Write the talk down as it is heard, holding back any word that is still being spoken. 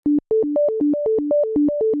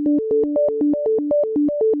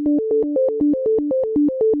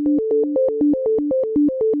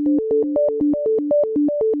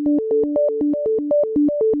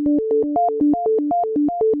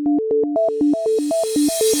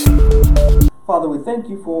Father, we thank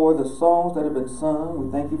you for the songs that have been sung. We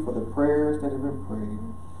thank you for the prayers that have been prayed.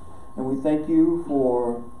 And we thank you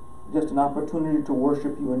for just an opportunity to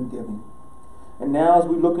worship you in giving. And now as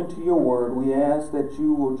we look into your word, we ask that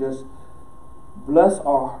you will just bless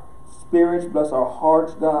our spirits, bless our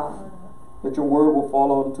hearts, God, that your word will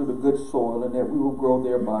fall into the good soil and that we will grow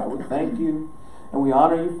thereby. We thank you and we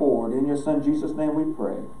honor you for it. In your Son Jesus' name we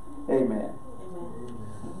pray. Amen.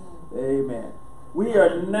 Amen. Amen. We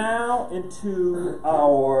are now into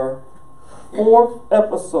our 4th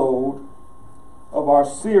episode of our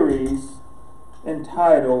series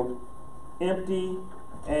entitled Empty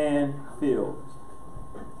and Filled.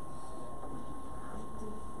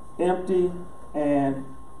 Empty and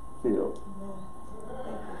Filled.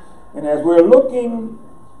 And as we're looking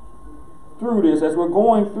through this, as we're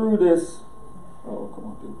going through this,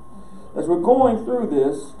 as we're going through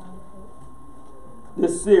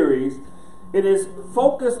this series, it is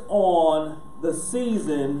focused on the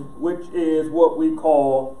season, which is what we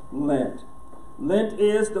call Lent. Lent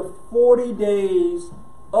is the 40 days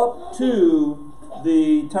up to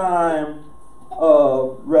the time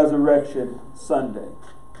of Resurrection Sunday.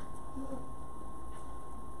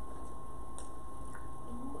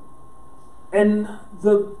 And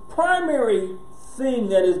the primary thing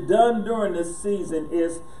that is done during this season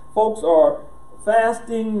is folks are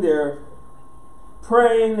fasting, they're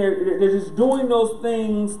praying, they're just doing those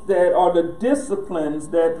things that are the disciplines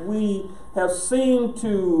that we have seemed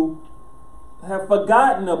to have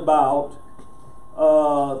forgotten about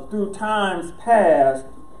through times past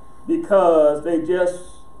because they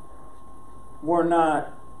just were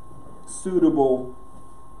not suitable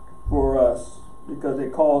for us because they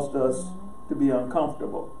caused us to be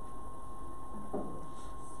uncomfortable.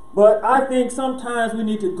 But I think sometimes we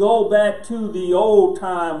need to go back to the old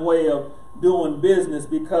time way of doing business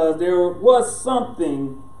because there was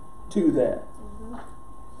something to that.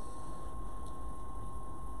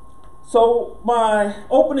 So my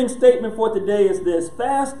opening statement for today is this: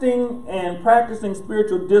 fasting and practicing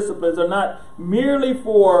spiritual disciplines are not merely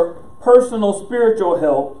for personal spiritual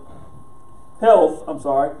health,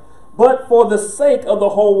 but for the sake of the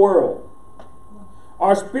whole world.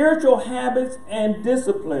 Our spiritual habits and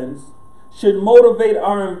disciplines should motivate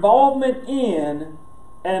our involvement in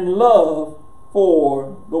and love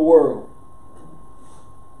for the world.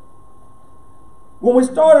 When we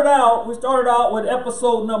started out with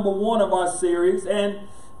episode number 1 of our series, and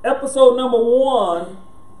episode number 1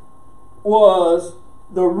 was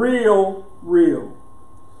The Real Real.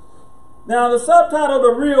 Now, the subtitle,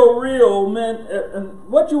 The Real Real, meant, and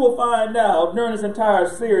what you will find out during this entire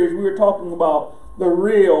series, we were talking about the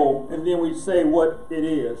real, and then we say what it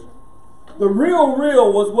is. The real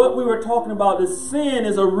real was what we were talking about. That sin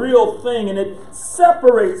is a real thing, and it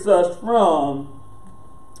separates us from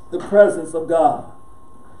the presence of God.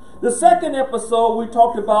 The second episode, we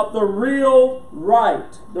talked about the real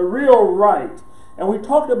right. The real right. And we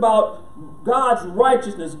talked about God's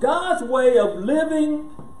righteousness, God's way of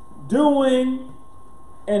living, doing,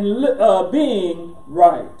 and being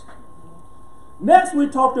right. Next, we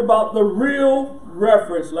talked about the real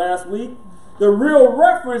reference last week. The real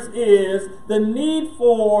reference is the need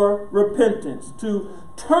for repentance, to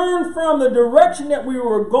turn from the direction that we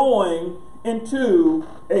were going into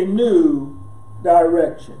a new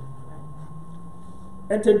direction.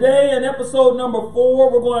 And today, in episode number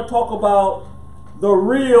 4, we're going to talk about the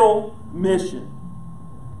real mission.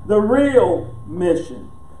 The real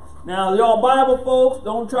mission. Now, y'all Bible folks,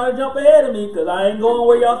 don't try to jump ahead of me because I ain't going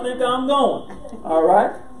where y'all think I'm going. All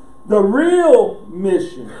right? The real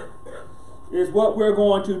mission is what we're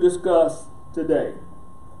going to discuss today.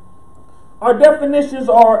 Our definitions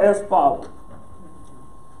are as follows.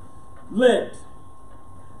 Lent.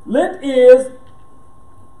 Lent is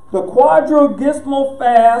the quadrigesmal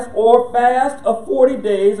fast or fast of 40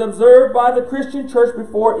 days observed by the Christian church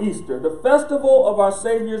before Easter, the festival of our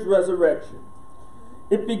Savior's resurrection.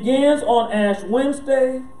 It begins on Ash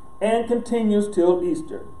Wednesday and continues till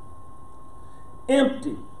Easter.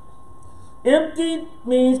 Empty. Empty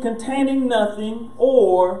means containing nothing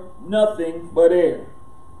or nothing but air.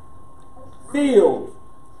 Filled.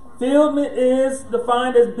 Filled is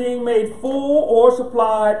defined as being made full or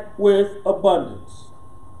supplied with abundance.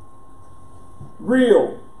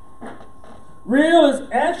 Real. Real is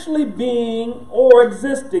actually being or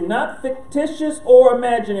existing, not fictitious or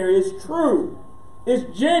imaginary. It's true.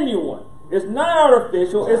 It's genuine. It's not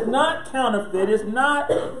artificial. It's not counterfeit. It's not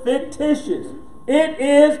fictitious. It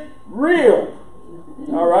is real.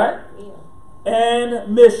 All right?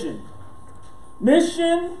 And mission.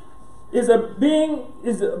 Mission is a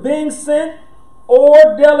being sent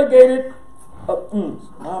or delegated.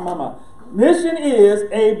 Mission is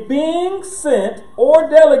a being sent or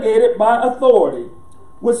delegated by authority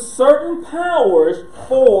with certain powers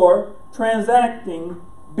for transacting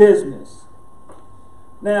business.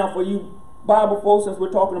 Now, for you Bible folks, since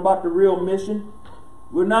we're talking about the real mission,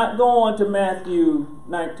 we're not going to Matthew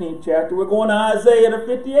 19th chapter. We're going to Isaiah the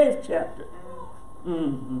 58th chapter.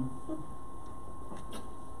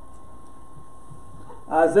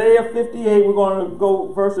 Isaiah 58, we're going to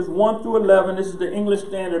go verses 1 through 11. This is the English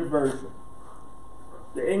Standard Version.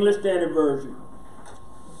 The English Standard Version.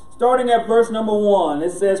 Starting at verse number 1,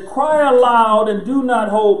 it says, "Cry aloud and do not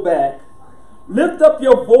hold back. Lift up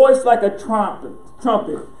your voice like a trumpet.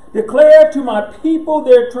 Declare to my people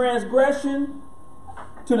their transgression,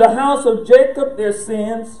 to the house of Jacob their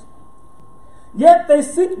sins. Yet they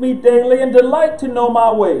seek me daily and delight to know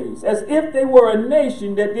my ways, as if they were a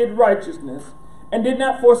nation that did righteousness and did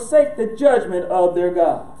not forsake the judgment of their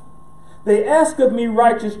God. They ask of me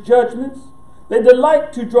righteous judgments. They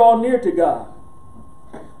delight to draw near to God.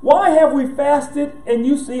 Why have we fasted and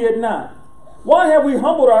you see it not? Why have we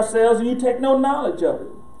humbled ourselves and you take no knowledge of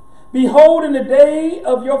it? Behold, in the day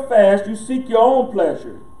of your fast you seek your own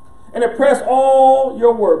pleasure and oppress all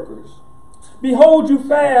your workers. Behold, you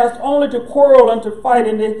fast only to quarrel and to fight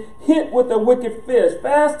and to hit with a wicked fist.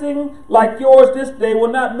 Fasting like yours this day will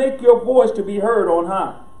not make your voice to be heard on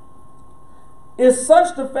high. Is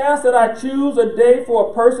such the fast that I choose a day for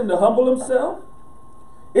a person to humble himself?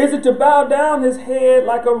 Is it to bow down his head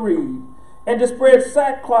like a reed and to spread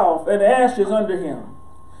sackcloth and ashes under him?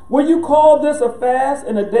 Will you call this a fast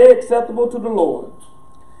and a day acceptable to the Lord?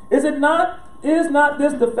 Is not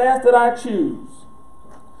this the fast that I choose?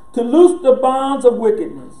 To loose the bonds of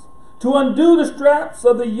wickedness, to undo the straps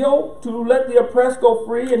of the yoke, to let the oppressed go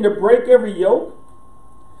free, and to break every yoke?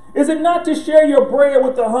 Is it not to share your bread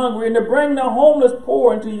with the hungry, and to bring the homeless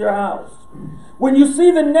poor into your house? When you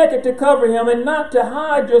see the naked, to cover him, and not to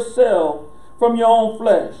hide yourself from your own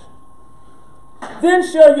flesh? Then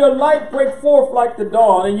shall your light break forth like the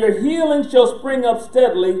dawn, and your healing shall spring up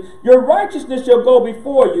steadily. Your righteousness shall go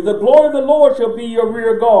before you. The glory of the Lord shall be your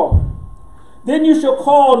rear guard. Then you shall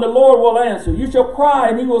call, and the Lord will answer. You shall cry,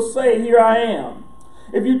 and he will say, Here I am.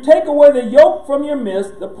 If you take away the yoke from your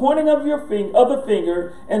midst, the pointing of the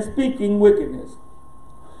finger, and speaking wickedness.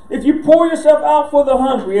 If you pour yourself out for the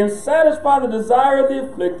hungry, and satisfy the desire of the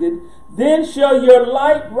afflicted, then shall your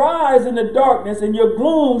light rise in the darkness, and your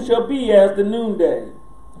gloom shall be as the noonday.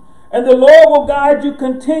 And the Lord will guide you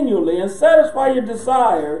continually, and satisfy your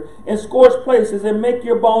desire in scorched places, and make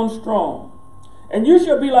your bones strong. And you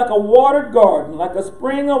shall be like a watered garden, like a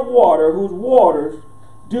spring of water, whose waters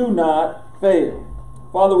do not fail."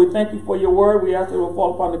 Father, we thank you for your word. We ask that it will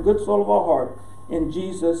fall upon the good soul of our heart. In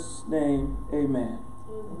Jesus' name, amen.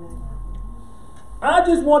 Amen. I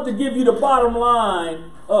just want to give you the bottom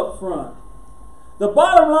line up front. The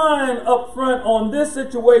bottom line up front on this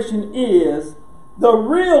situation is the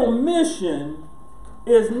real mission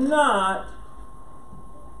is not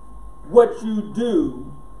what you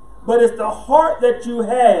do, but it's the heart that you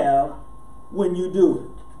have when you do it.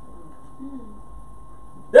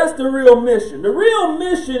 That's the real mission. The real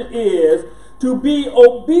mission is to be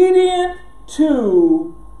obedient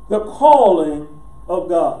to the calling of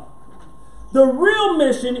God. The real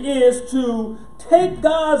mission is to take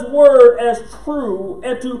God's word as true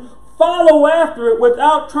and to follow after it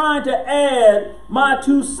without trying to add my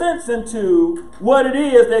 2 cents into what it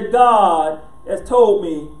is that God has told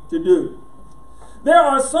me to do. There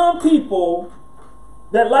are some people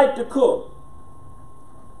that like to cook.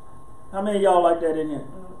 How many of y'all like that in here?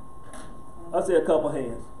 I'll say a couple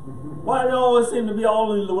hands. Why do it always seem to be all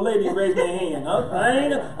the ladies raising their hand?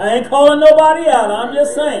 I ain't calling nobody out. I'm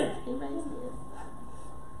just saying.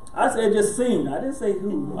 I said just sing. I didn't say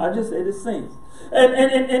who. I just said it sings.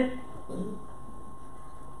 And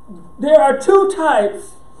there are 2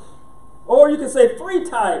 types, or you can say 3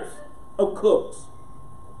 types of cooks.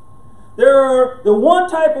 There are the one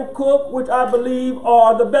type of cook, which I believe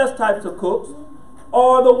are the best types of cooks,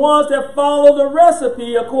 are the ones that follow the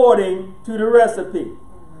recipe according to the recipe.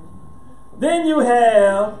 Then you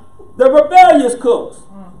have the rebellious cooks.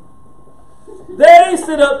 They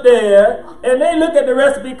sit up there and they look at the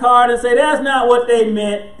recipe card and say, that's not what they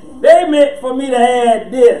meant. They meant for me to add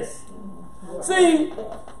this. See,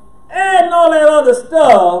 adding all that other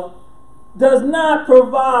stuff does not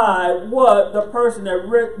provide what the person that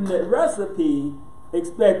written the recipe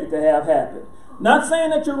expected to have happen. Not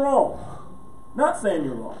saying that you're wrong. Not saying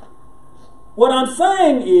you're wrong. What I'm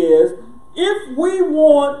saying is, if we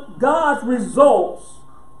want God's results,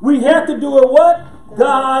 we have to do it what?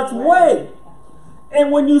 God's way.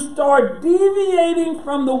 And when you start deviating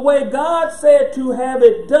from the way God said to have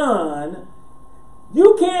it done,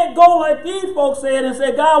 you can't go like these folks said and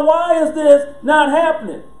say, God, why is this not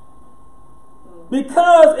happening?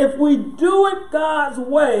 Because if we do it God's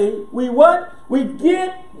way, we what? We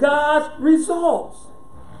get God's results.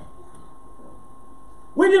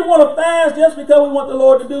 We didn't want to fast just because we want the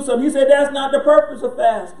Lord to do something. He said that's not the purpose of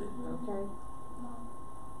fasting. Okay.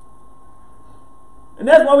 And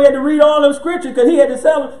that's why we had to read all of Scripture, because he had to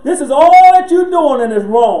tell them, this is all that you're doing and it's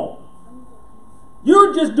wrong.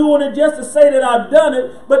 You're just doing it just to say that I've done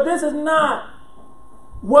it, but this is not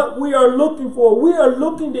what we are looking for. We are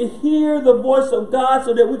looking to hear the voice of God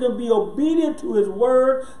so that we can be obedient to his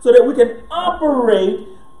word, so that we can operate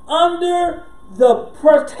under the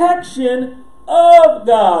protection of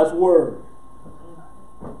God's word.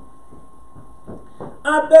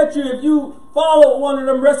 I bet you if you follow one of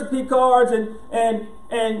them recipe cards and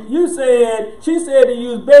she said to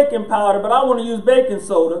use baking powder, but I want to use baking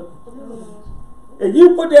soda. And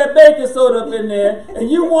you put that baking soda up in there,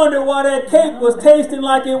 and you wonder why that cake was tasting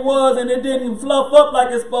like it was and it didn't fluff up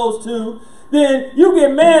like it's supposed to, then you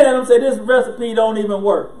get mad at them and say, this recipe don't even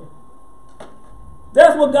work.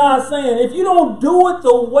 That's what God's saying. If you don't do it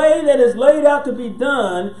the way that it's laid out to be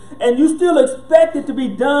done, and you still expect it to be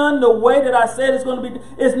done the way that I said it's going to be,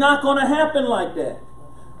 it's not going to happen like that.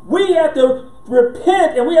 We have to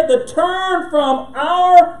repent, and we have to turn from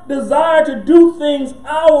our desire to do things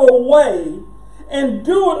our way and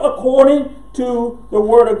do it according to the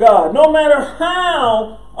Word of God. No matter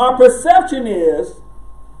how our perception is,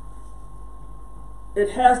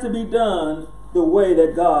 it has to be done the way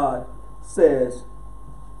that God says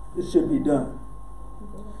it should be done.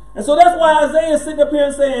 And so that's why Isaiah is sitting up here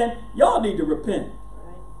and saying, y'all need to repent.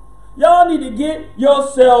 Y'all need to get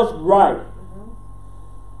yourselves right.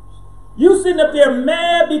 You sitting up there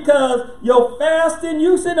mad because you're fasting.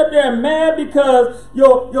 You sitting up there mad because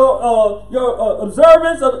your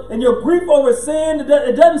observance and your grief over sin,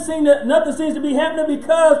 it doesn't seem that nothing seems to be happening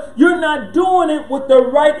because you're not doing it with the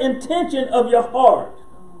right intention of your heart.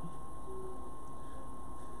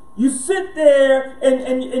 You sit there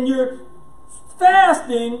and you're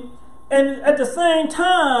fasting, and at the same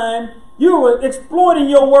time you're exploiting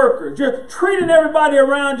your workers. You're treating everybody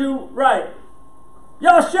around you right.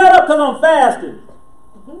 Y'all shut up because I'm fasting.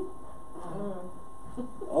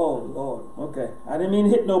 Oh, Lord. Okay. I didn't mean to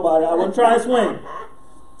hit nobody. I wasn't trying to swing.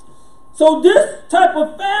 So this type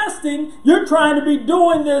of fasting, you're trying to be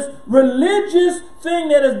doing this religious thing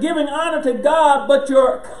that is giving honor to God, but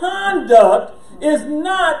your conduct is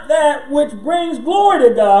not that which brings glory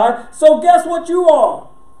to God. So guess what you are?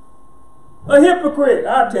 A hypocrite,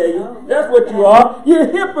 I tell you. That's what you are. You're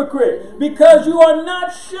a hypocrite. Because you are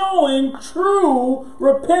not showing true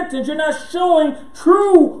repentance. You're not showing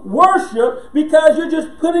true worship because you're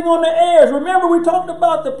just putting on the airs. Remember we talked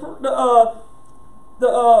about the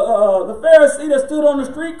Pharisee that stood on the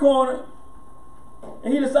street corner,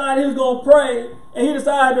 and he decided he was going to pray. And he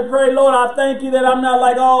decided to pray, Lord, I thank you that I'm not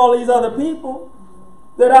like all these other people,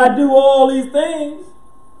 that I do all these things.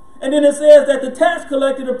 And then it says that the tax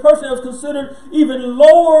collector, the person that was considered even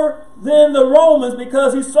lower than the Romans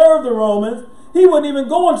because he served the Romans, he wouldn't even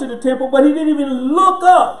go into the temple, but he didn't even look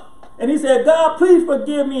up. And he said, God, please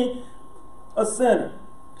forgive me, a sinner.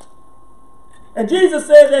 And Jesus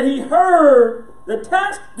said that he heard that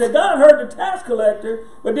God heard the tax collector,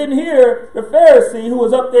 but didn't hear the Pharisee who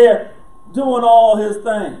was up there doing all his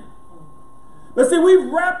thing. But see, we've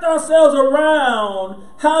wrapped ourselves around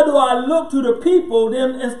how do I look to the people,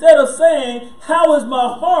 then instead of saying, how is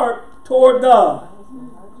my heart toward God?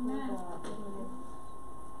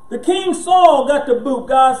 The King Saul got the boot.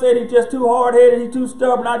 God said he's just too hard-headed, he's too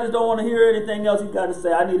stubborn, I just don't want to hear anything else he's got to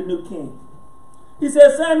say. I need a new king. He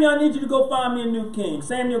said, Samuel, I need you to go find me a new king.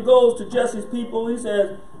 Samuel goes to Jesse's people. He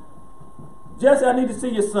says, Jesse, I need to see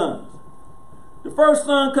your sons. The first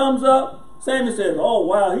son comes up. Samuel says, oh,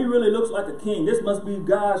 wow, he really looks like a king. This must be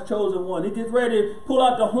God's chosen one. He gets ready to pull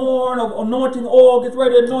out the horn of anointing oil, gets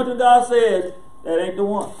ready to anoint him. God says, that ain't the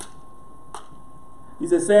one. He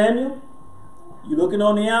said, Samuel, you're looking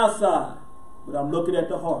on the outside, but I'm looking at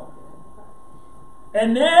the heart.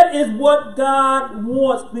 And that is what God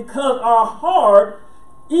wants, because our heart,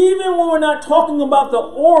 even when we're not talking about the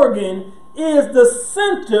organ, is the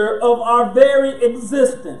center of our very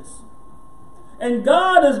existence. And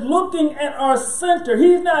God is looking at our center.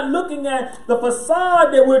 He's not looking at the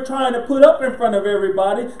facade that we're trying to put up in front of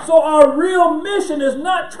everybody. So our real mission is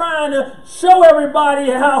not trying to show everybody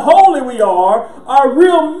how holy we are. Our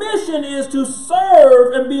real mission is to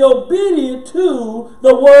serve and be obedient to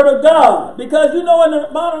the Word of God. Because in the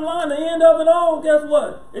bottom line, the end of it all, guess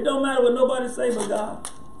what? It don't matter what nobody say but God.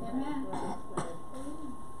 Amen.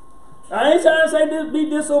 I ain't trying to say be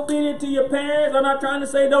disobedient to your parents. I'm not trying to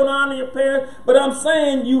say don't honor your parents. But I'm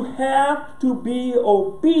saying you have to be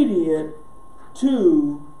obedient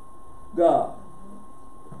to God.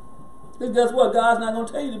 Because guess what? God's not going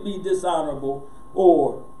to tell you to be dishonorable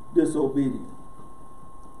or disobedient.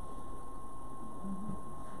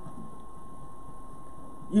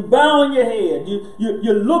 You bowing your head.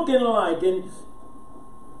 You're looking like, and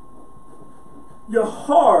your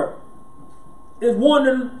heart is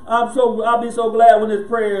wondering, I'll be so glad when this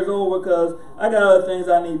prayer is over because I got other things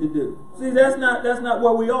I need to do. See, that's not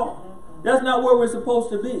where we are. That's not where we're supposed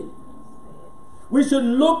to be. We should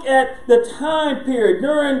look at the time period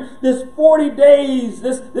during this 40 days,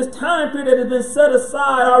 this time period that has been set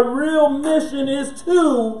aside. Our real mission is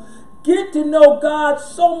to get to know God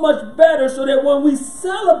so much better so that when we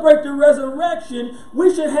celebrate the resurrection,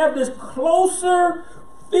 we should have this closer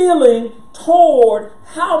feeling toward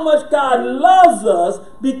how much God loves us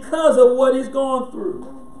because of what He's gone through.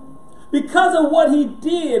 Because of what He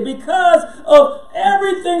did. Because of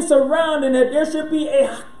everything surrounding it, there should be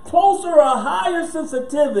a closer, a higher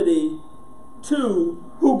sensitivity to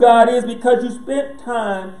who God is because you spent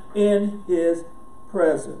time in His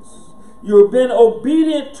presence. You've been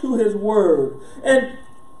obedient to His Word. And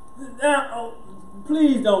now,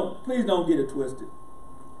 please don't get it twisted.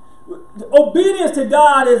 Obedience to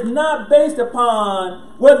God is not based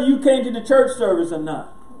upon whether you came to the church service or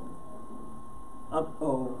not.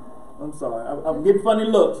 I'm sorry. I'm getting funny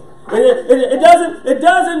looks. It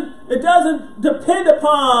doesn't depend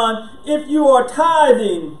upon if you are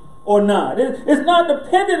tithing or not. It's not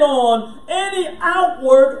dependent on any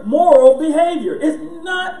outward moral behavior. It's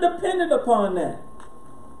not dependent upon that.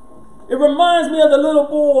 It reminds me of the little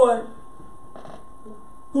boy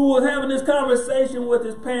who was having this conversation with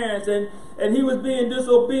his parents, and he was being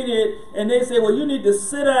disobedient, and they said, well, you need to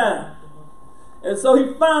sit down. And so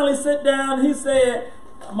he finally sat down. He said,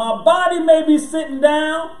 my body may be sitting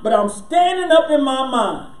down, but I'm standing up in my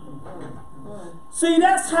mind. See,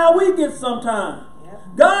 that's how we get sometimes.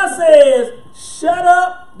 God says, shut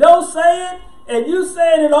up, don't say it, and you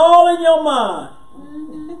saying it all in your mind.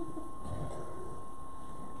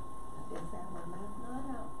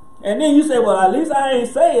 And then you say, well, at least I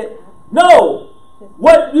ain't say it. No.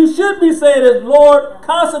 What you should be saying is, Lord,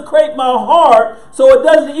 consecrate my heart so it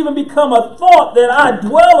doesn't even become a thought that I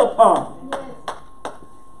dwell upon.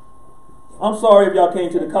 I'm sorry if y'all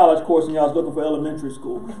came to the college course and y'all was looking for elementary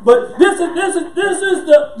school. But this is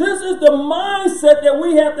the mindset that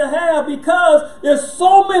we have to have because there's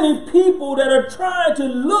so many people that are trying to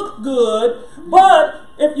look good, but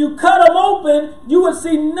if you cut them open, you would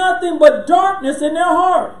see nothing but darkness in their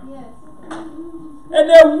heart. Yes. And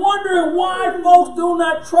they're wondering why folks do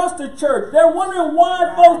not trust the church. They're wondering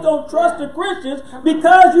why folks don't trust the Christians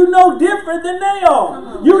because you know different than they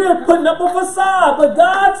are. You're just putting up a facade. But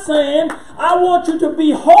God's saying, I want you to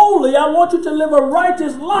be holy. I want you to live a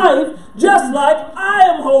righteous life just like I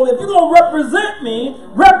am holy. If you're going to represent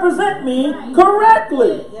me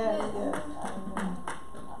correctly.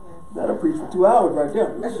 That'll preach for 2 hours right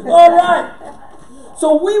there. All right.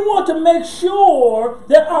 So we want to make sure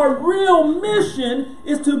that our real mission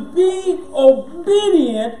is to be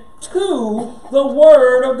obedient to the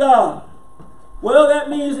Word of God. Well, that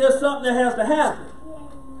means there's something that has to happen.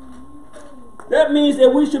 That means that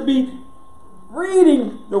we should be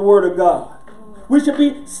reading the Word of God. We should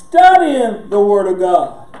be studying the Word of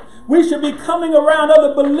God. We should be coming around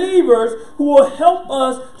other believers who will help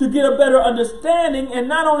us to get a better understanding, and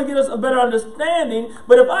not only get us a better understanding,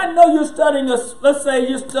 but if I know you're studying, let's say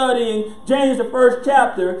you're studying James, the 1st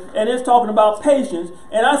chapter, and it's talking about patience,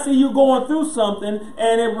 and I see you going through something,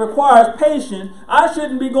 and it requires patience, I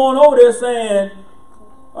shouldn't be going over there saying,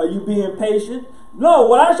 are you being patient? No,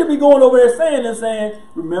 what I should be going over there saying is saying,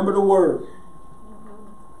 remember the Word.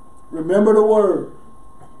 Remember the Word.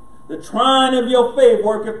 The trying of your faith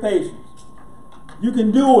worketh patience. You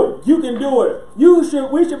can do it. You can do it.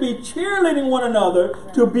 We should be cheerleading one another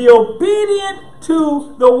to be obedient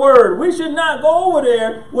to the Word. We should not go over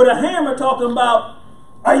there with a hammer talking about,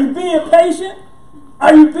 are you being patient?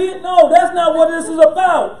 Are you being? No, that's not what this is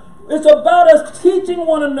about. It's about us teaching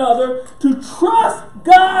one another to trust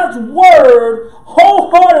God's Word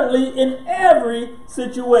wholeheartedly in every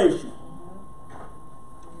situation.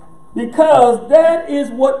 Because that is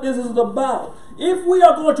what this is about. If we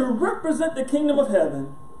are going to represent the kingdom of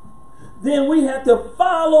heaven, then we have to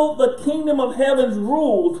follow the kingdom of heaven's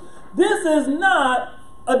rules. This is not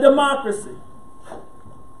a democracy.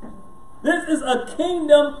 This is a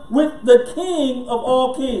kingdom with the King of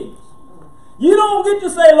all kings. You don't get to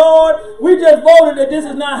say, Lord, we just voted that this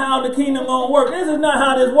is not how the kingdom going to work. This is not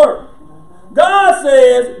how this works. God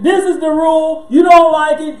says, this is the rule. You don't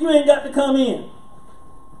like it, you ain't got to come in.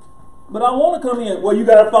 But I want to come in. Well, you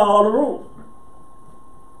got to follow the rules.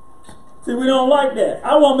 See, we don't like that.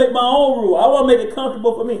 I want to make my own rule. I want to make it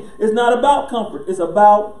comfortable for me. It's not about comfort. It's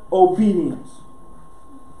about obedience.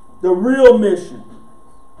 The real mission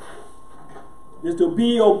is to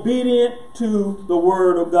be obedient to the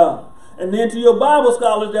Word of God. And then to your Bible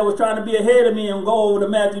scholars that was trying to be ahead of me and go over to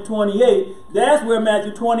Matthew 28, that's where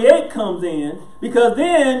Matthew 28 comes in, because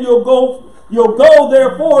then you'll go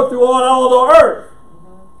therefore through all the earth.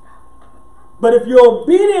 But if you're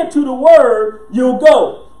obedient to the Word, you'll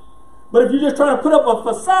go. But if you're just trying to put up a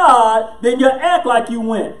facade, then you'll act like you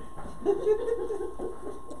went.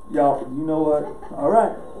 Y'all, you know what? All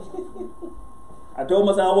right. I told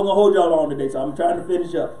myself I wasn't gonna hold y'all on today, so I'm trying to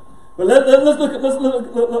finish up. But let's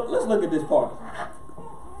look at this part.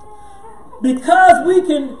 Because we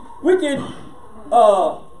can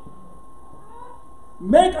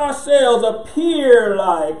make ourselves appear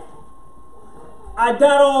like I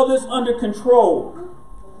got all this under control.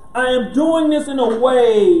 I am doing this in a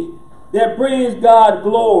way that brings God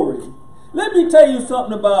glory. Let me tell you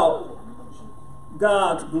something about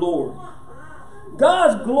God's glory.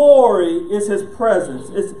 God's glory is His presence.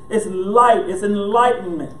 It's light. It's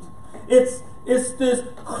enlightenment. It's this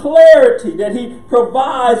clarity that He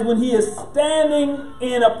provides when He is standing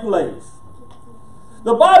in a place.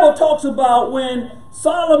 The Bible talks about when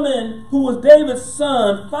Solomon, who was David's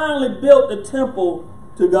son, finally built the temple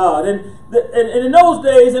to God. And in those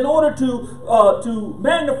days, in order to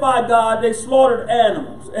magnify God, they slaughtered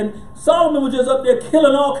animals. And Solomon was just up there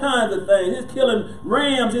killing all kinds of things. He's killing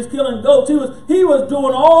rams, he's killing goats. He was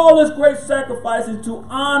doing all this great sacrifices to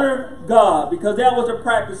honor God, because that was the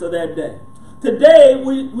practice of that day. Today,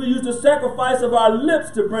 we use the sacrifice of our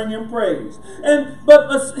lips to bring Him praise.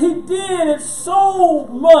 But he did it so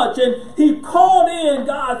much, and he called in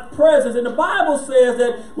God's presence. And the Bible says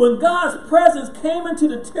that when God's presence came into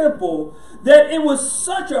the temple, that it was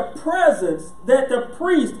such a presence that the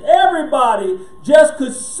priest, everybody, just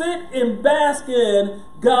could sit and bask in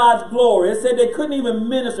God's glory. It said they couldn't even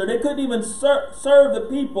minister. They couldn't even serve the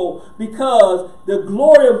people because the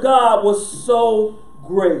glory of God was so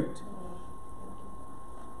great.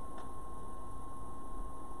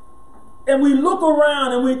 And we look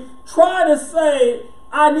around and we try to say,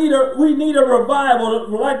 we need a revival.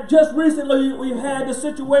 Like just recently, we've had the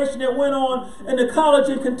situation that went on in the college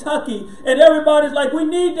in Kentucky. And everybody's like, we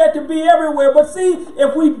need that to be everywhere. But see,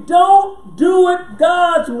 if we don't do it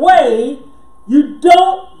God's way, you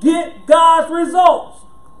don't get God's results.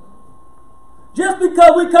 Just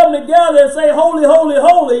because we come together and say, holy, holy,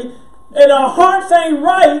 holy, and our hearts ain't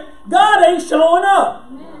right, God ain't showing up.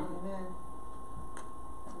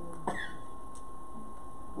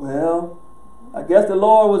 Well, I guess the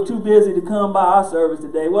Lord was too busy to come by our service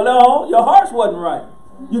today. Well, no, your hearts wasn't right.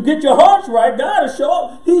 You get your hearts right, God will show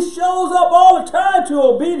up. He shows up all the time to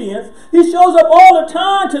obedience. He shows up all the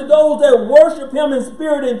time to those that worship Him in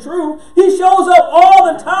spirit and truth. He shows up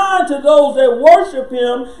all the time to those that worship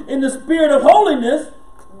Him in the spirit of holiness.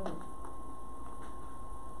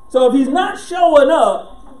 So if He's not showing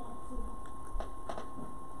up,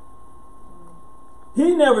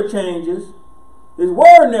 He never changes. His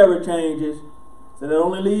word never changes, so that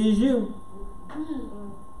only leaves you.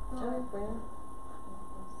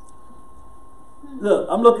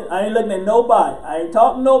 Look, I ain't looking at nobody. I ain't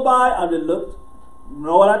talking to nobody. I'm just looking. You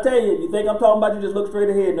know what I tell you? If you think I'm talking about you, just look straight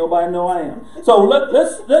ahead. Nobody know I am. So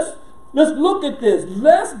let's look at this.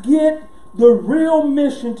 Let's get the real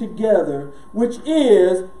mission together, which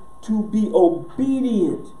is to be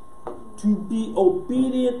obedient. To be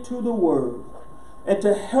obedient to the word. And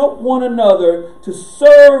to help one another to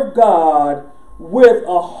serve God with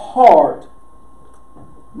a heart.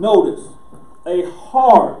 Notice, a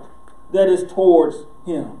heart that is towards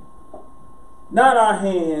Him. Not our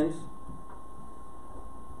hands.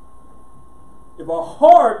 If our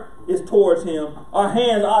heart is towards Him, our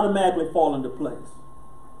hands automatically fall into place.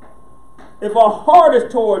 If our heart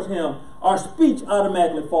is towards Him, our speech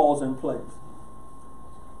automatically falls in place.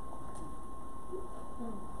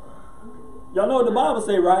 Y'all know what the Bible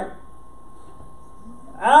say, right?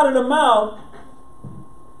 Out of the mouth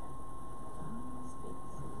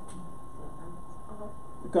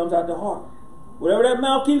it comes out the heart. Whatever that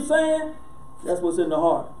mouth keeps saying, that's what's in the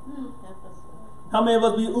heart. How many of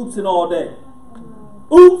us be oopsing all day?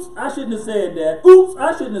 Oops, I shouldn't have said that. Oops,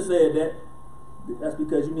 I shouldn't have said that. That's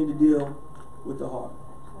because you need to deal with the heart.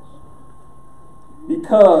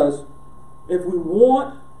 Because if we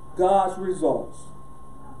want God's results,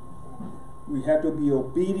 we have to be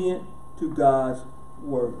obedient to God's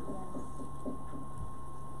word.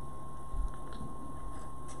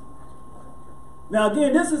 Now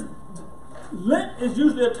again, Lent is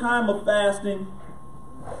usually a time of fasting.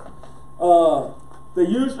 They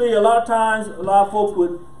usually, a lot of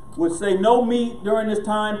folks would say no meat during this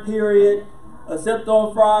time period, except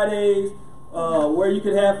on Fridays, where you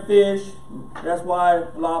could have fish. That's why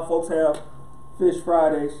a lot of folks have Fish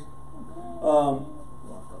Fridays.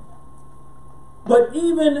 But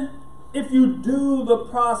even if you do the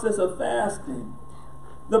process of fasting,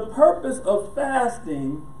 the purpose of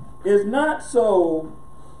fasting is not so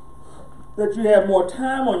that you have more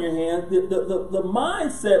time on your hands. The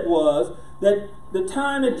mindset was that the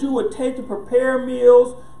time that you would take to prepare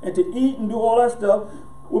meals and to eat and do all that stuff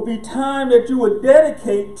would be time that you would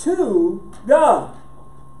dedicate to God.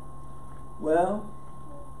 Well,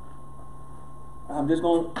 I'm just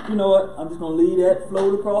going to, I'm just going to leave that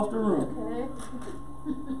float across the room. Okay.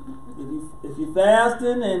 If you're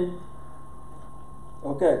fasting and,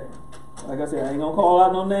 okay, like I said, I ain't going to call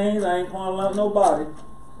out no names, I ain't calling out nobody,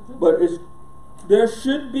 but there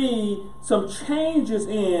should be some changes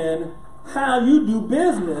in how you do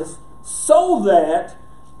business so that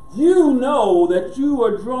you know that you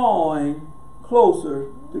are drawing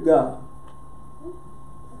closer to God.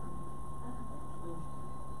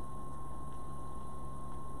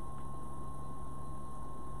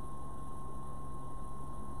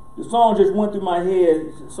 The song just went through my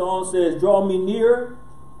head. The song says, "Draw me nearer,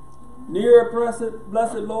 nearer,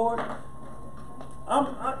 blessed Lord."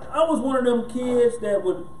 I was one of them kids that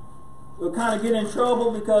would kind of get in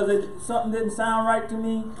trouble because something didn't sound right to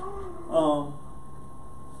me.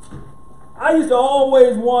 I used to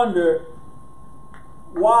always wonder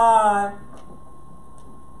why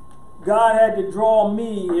God had to draw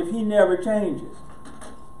me if he never changes.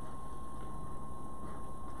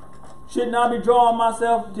 Shouldn't I be drawing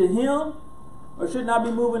myself to him? Or shouldn't I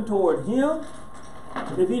be moving toward him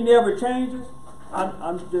if he never changes?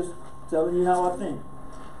 I'm just telling you how I think.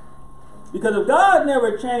 Because if God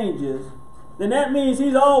never changes, then that means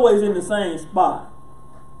he's always in the same spot.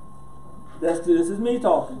 This is me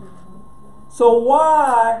talking. So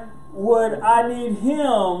why would I need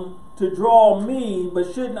him to draw me,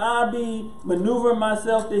 but shouldn't I be maneuvering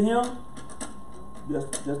myself to him?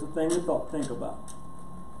 Just a thing to think about.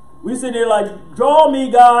 We sit there like, draw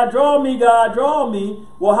me, God, draw me, God, draw me.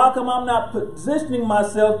 Well, how come I'm not positioning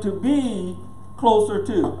myself to be closer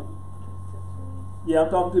to? Yeah,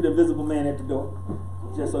 I'm talking to the invisible man at the door,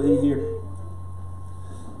 just so he hear me.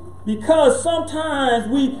 Because sometimes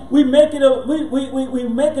we make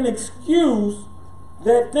an excuse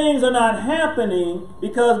that things are not happening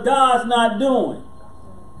because God's not doing.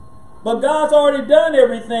 But God's already done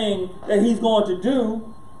everything that he's going to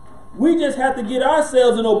do. We just have to get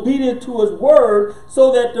ourselves in obedience to his word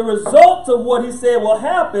so that the results of what he said will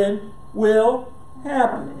happen.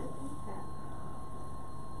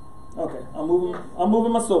 Okay, I'm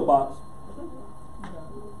moving my soapbox.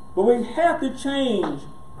 But we have to change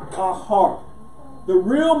our heart. The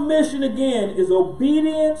real mission again is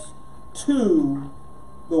obedience to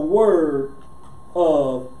the word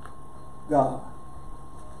of God.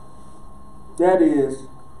 That is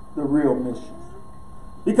the real mission.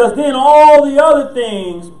 Because then all the other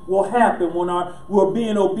things will happen when we're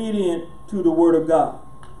being obedient to the word of God.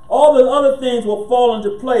 All the other things will fall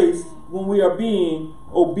into place when we are being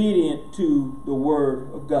obedient to the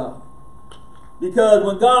word of God. Because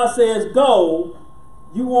when God says go,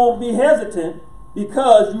 you won't be hesitant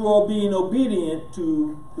because you are being obedient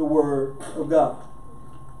to the word of God.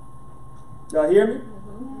 Y'all hear me?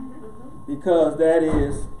 Because that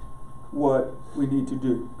is what we need to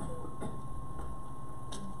do.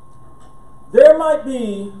 There might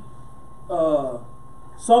be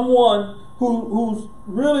someone who's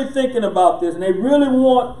really thinking about this and they really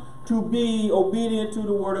want to be obedient to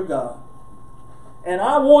the word of God. And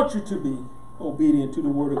I want you to be obedient to the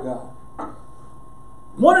word of God.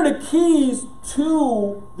 One of the keys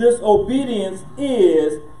to this obedience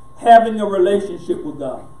is having a relationship with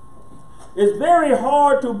God. It's very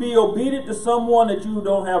hard to be obedient to someone that you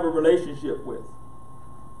don't have a relationship with.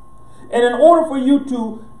 And in order for you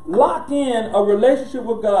to lock in a relationship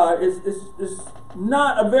with God, it's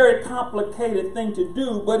not a very complicated thing to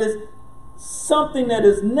do, but it's something that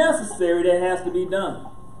is necessary that has to be done.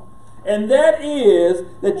 And that is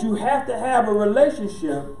that you have to have a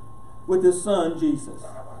relationship with His Son, Jesus.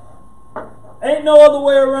 Ain't no other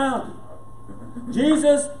way around it.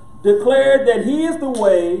 Jesus declared that He is the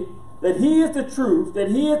way, that He is the truth, that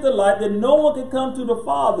He is the light, that no one can come to the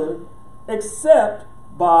Father except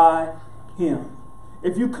by Him.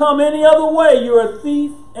 If you come any other way, you're a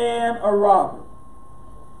thief and a robber.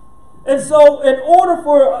 And so in order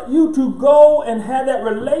for you to go and have that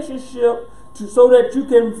relationship so that you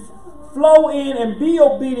can flow in and be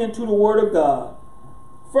obedient to the Word of God,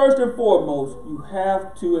 first and foremost, you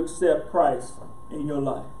have to accept Christ in your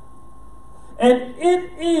life. And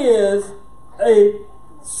it is a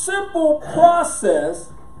simple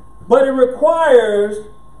process, but it requires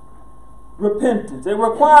repentance. It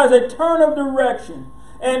requires a turn of direction.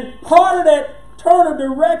 And part of that turn of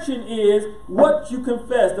direction is what you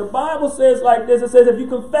confess. The Bible says like this. It says, if you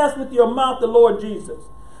confess with your mouth the Lord Jesus,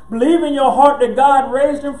 believe in your heart that God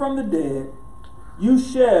raised Him from the dead, you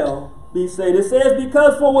shall be saved. It says,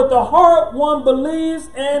 because for with the heart one believes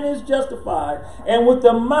and is justified, and with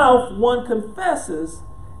the mouth one confesses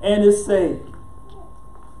and is saved.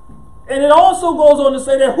 And it also goes on to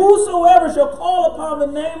say that whosoever shall call upon the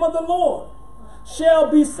name of the Lord shall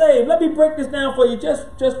be saved. Let me break this down for you just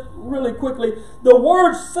really quickly. The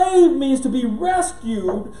word saved means to be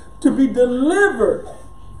rescued, to be delivered.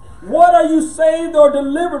 What are you saved or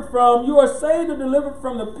delivered from? You are saved or delivered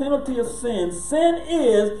from the penalty of sin. Sin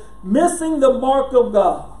is missing the mark of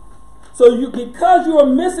God. So because you are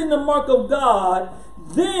missing the mark of God,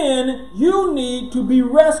 then you need to be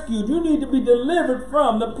rescued. You need to be delivered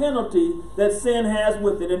from the penalty that sin has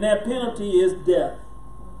with it. And that penalty is death.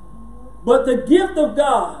 But the gift of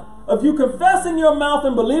God, of you confessing your mouth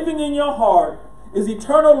and believing in your heart, is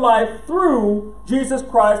eternal life through Jesus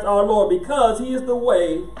Christ our Lord, because He is the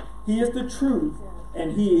way, He is the truth,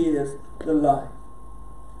 and He is the life.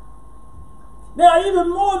 Now, even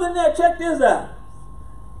more than that, check this out.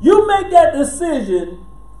 You make that decision,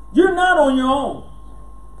 you're not on your own.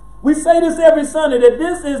 We say this every Sunday, that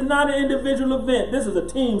this is not an individual event. This is a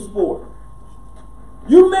team sport.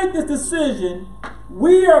 You make this decision,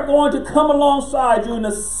 we are going to come alongside you and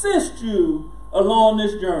assist you along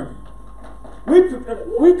this journey.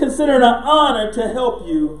 We consider it an honor to help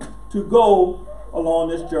you to go along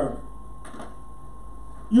this journey.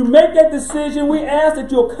 You make that decision, we ask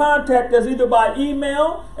that you'll contact us either by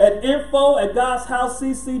email at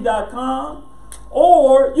info@godshousecc.com,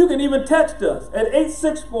 or you can even text us at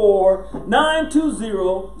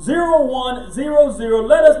 864-920-0100.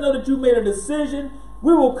 Let us know that you made a decision.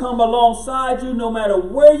 We will come alongside you no matter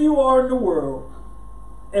where you are in the world,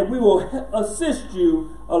 and we will assist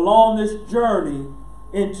you along this journey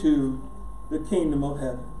into the kingdom of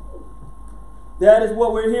heaven. That is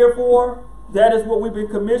what we're here for. That is what we've been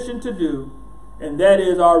commissioned to do. And that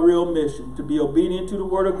is our real mission, to be obedient to the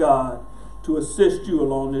Word of God, to assist you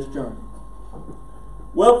along this journey.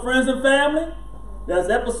 Well, friends and family, that's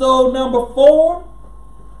episode number 4.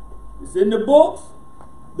 It's in the books.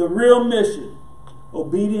 The real mission,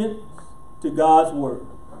 obedience to God's Word.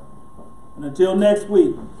 And until next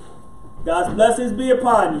week, God's blessings be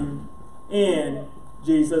upon you in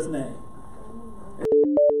Jesus' name.